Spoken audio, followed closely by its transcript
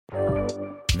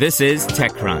This is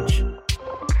TechCrunch.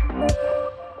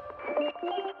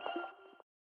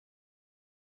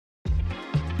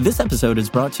 This episode is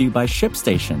brought to you by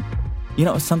ShipStation. You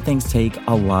know, some things take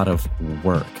a lot of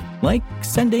work, like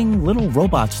sending little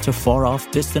robots to far-off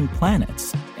distant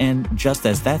planets. And just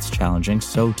as that's challenging,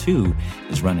 so too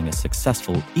is running a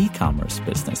successful e-commerce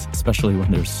business, especially when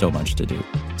there's so much to do.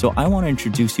 So I want to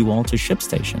introduce you all to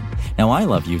ShipStation. Now, I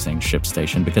love using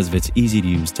ShipStation because of its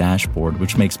easy-to-use dashboard,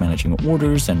 which makes managing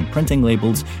orders and printing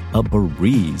labels a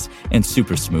breeze and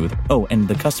super smooth. Oh, and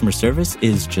the customer service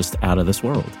is just out of this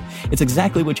world. It's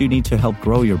exactly what you need to help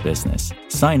grow your business.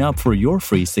 Sign up for your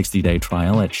free 60-day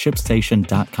trial at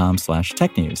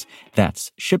shipstation.com/technews.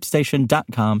 That's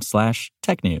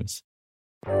shipstation.com/technews.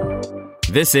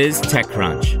 This is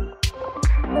TechCrunch.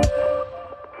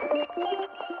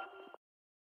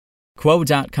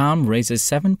 Quo.com raises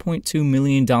 $7.2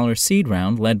 million seed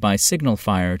round led by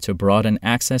SignalFire to broaden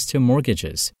access to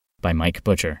mortgages, by Mike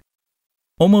Butcher.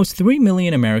 Almost 3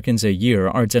 million Americans a year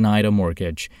are denied a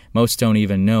mortgage. Most don't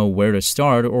even know where to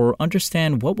start or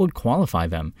understand what would qualify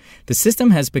them. The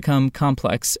system has become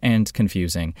complex and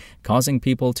confusing, causing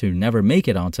people to never make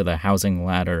it onto the housing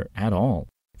ladder at all.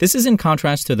 This is in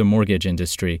contrast to the mortgage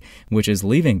industry, which is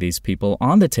leaving these people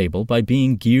on the table by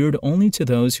being geared only to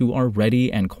those who are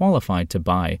ready and qualified to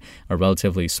buy, a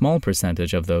relatively small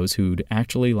percentage of those who'd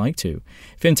actually like to.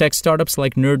 Fintech startups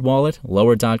like NerdWallet,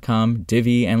 Lower.com,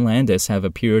 Divvy, and Landis have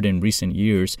appeared in recent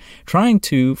years, trying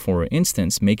to, for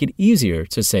instance, make it easier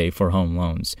to save for home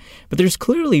loans. But there's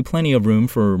clearly plenty of room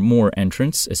for more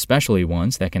entrants, especially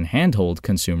ones that can handhold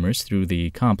consumers through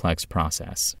the complex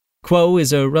process. Quo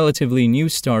is a relatively new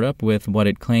startup with what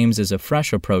it claims is a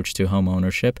fresh approach to home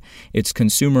ownership. Its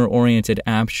consumer-oriented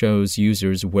app shows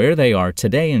users where they are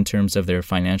today in terms of their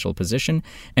financial position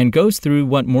and goes through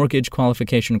what mortgage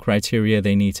qualification criteria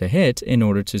they need to hit in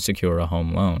order to secure a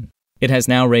home loan. It has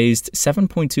now raised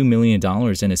 $7.2 million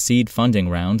in a seed funding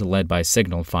round led by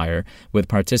SignalFire, with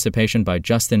participation by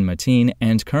Justin Mateen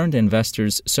and current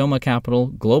investors Soma Capital,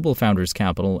 Global Founders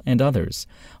Capital, and others.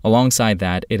 Alongside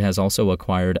that, it has also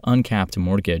acquired Uncapped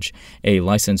Mortgage, a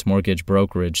licensed mortgage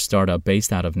brokerage startup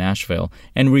based out of Nashville,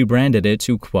 and rebranded it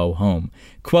to Quo Home.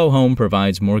 Quo Home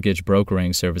provides mortgage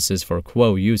brokering services for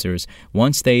Quo users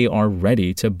once they are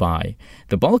ready to buy.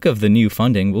 The bulk of the new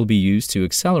funding will be used to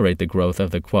accelerate the growth of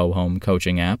the Quo Home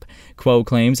coaching app. Quo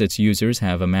claims its users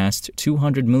have amassed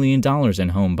 $200 million in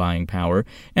home buying power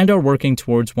and are working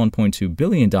towards $1.2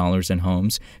 billion in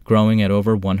homes, growing at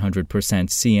over 100%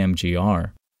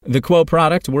 CMGR. The Quo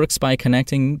product works by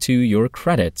connecting to your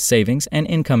credit, savings, and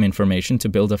income information to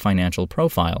build a financial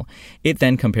profile. It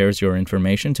then compares your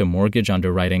information to mortgage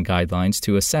underwriting guidelines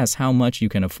to assess how much you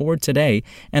can afford today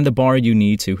and the bar you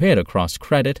need to hit across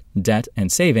credit, debt,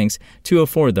 and savings to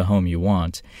afford the home you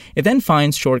want. It then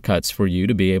finds shortcuts for you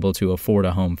to be able to afford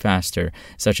a home faster,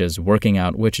 such as working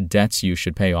out which debts you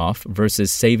should pay off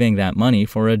versus saving that money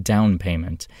for a down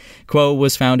payment. Quo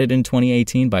was founded in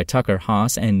 2018 by Tucker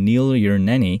Haas and Neil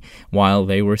Yerneni, while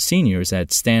they were seniors at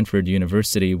Stanford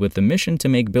University with the mission to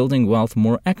make building wealth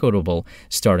more equitable,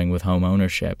 starting with home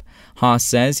ownership. Haas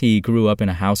says he grew up in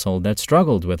a household that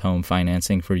struggled with home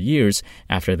financing for years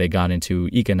after they got into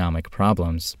economic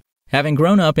problems. Having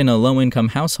grown up in a low-income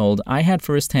household, I had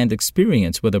first-hand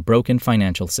experience with a broken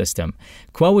financial system.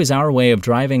 Quo is our way of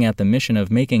driving at the mission of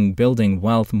making building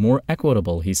wealth more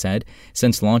equitable, he said.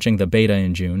 Since launching the beta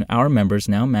in June, our members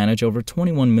now manage over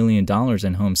 $21 million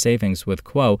in home savings with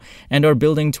Quo and are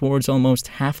building towards almost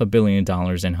 $500 million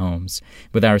in homes.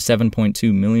 With our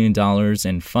 $7.2 million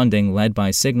in funding led by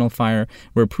SignalFire,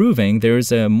 we're proving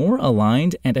there's a more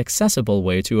aligned and accessible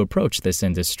way to approach this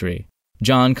industry.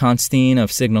 John Constantine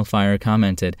of SignalFire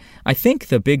commented, "I think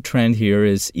the big trend here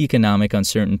is economic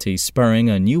uncertainty spurring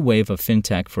a new wave of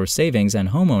fintech for savings and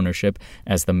home ownership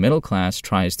as the middle class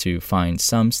tries to find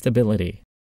some stability."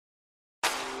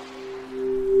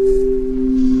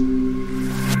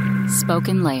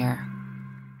 Spoken Layer.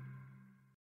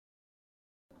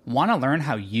 Want to learn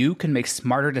how you can make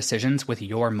smarter decisions with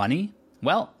your money?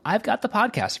 Well, I've got the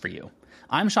podcast for you.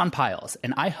 I'm Sean Piles,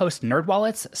 and I host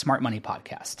NerdWallet's Smart Money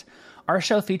Podcast. Our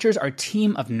show features our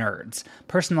team of nerds,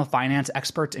 personal finance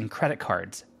experts in credit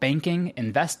cards, banking,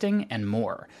 investing, and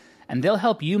more. And they'll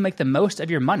help you make the most of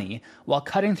your money while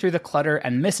cutting through the clutter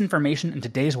and misinformation in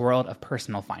today's world of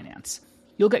personal finance.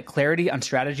 You'll get clarity on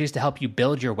strategies to help you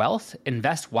build your wealth,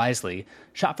 invest wisely,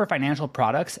 shop for financial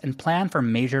products, and plan for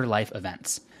major life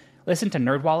events. Listen to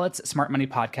NerdWallet's Smart Money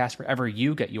Podcast wherever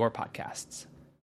you get your podcasts.